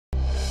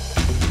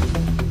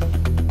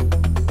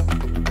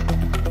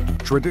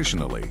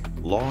Traditionally,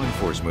 law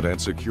enforcement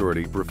and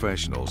security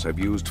professionals have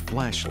used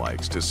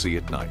flashlights to see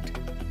at night.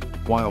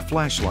 While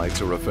flashlights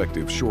are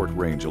effective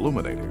short-range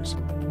illuminators,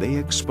 they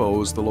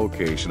expose the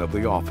location of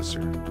the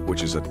officer,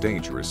 which is a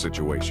dangerous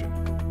situation.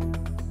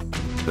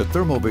 The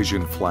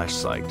ThermoVision Flash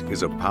Sight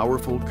is a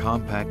powerful,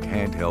 compact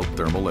handheld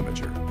thermal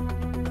imager.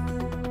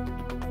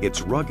 Its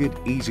rugged,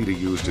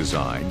 easy-to-use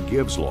design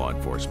gives law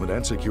enforcement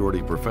and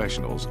security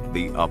professionals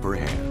the upper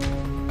hand.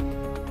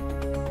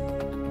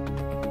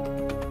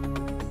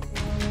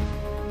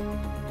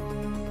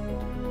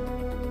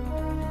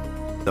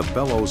 The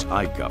Bellows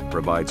Eye Cup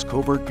provides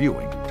covert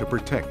viewing to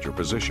protect your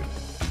position.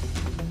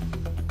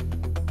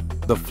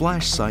 The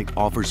Flash Sight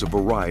offers a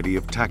variety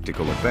of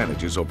tactical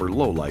advantages over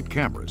low-light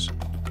cameras.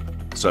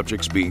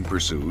 Subjects being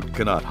pursued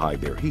cannot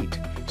hide their heat,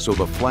 so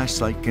the Flash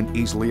Sight can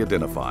easily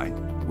identify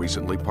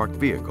recently parked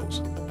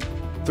vehicles,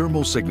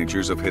 thermal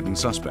signatures of hidden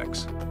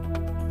suspects,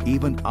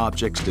 even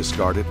objects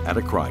discarded at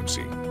a crime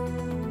scene.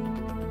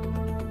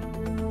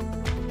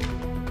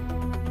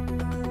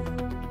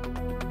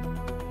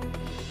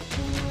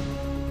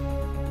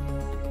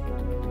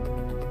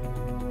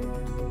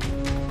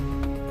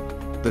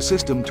 The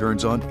system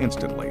turns on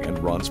instantly and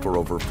runs for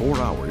over 4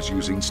 hours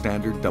using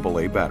standard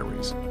AA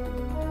batteries.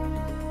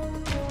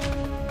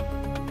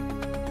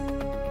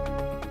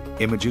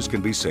 Images can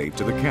be saved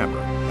to the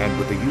camera, and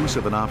with the use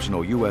of an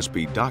optional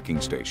USB docking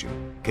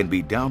station, can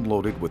be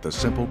downloaded with a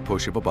simple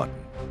push of a button.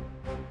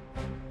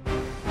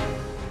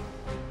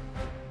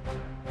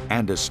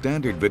 And a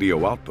standard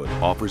video output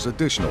offers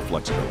additional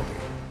flexibility.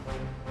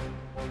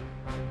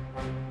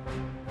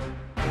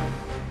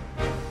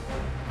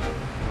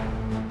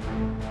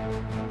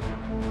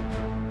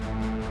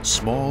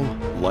 Small,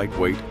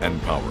 lightweight,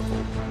 and powerful,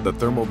 the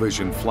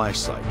ThermoVision Flash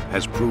Sight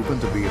has proven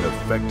to be an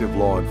effective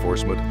law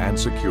enforcement and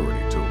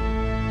security tool.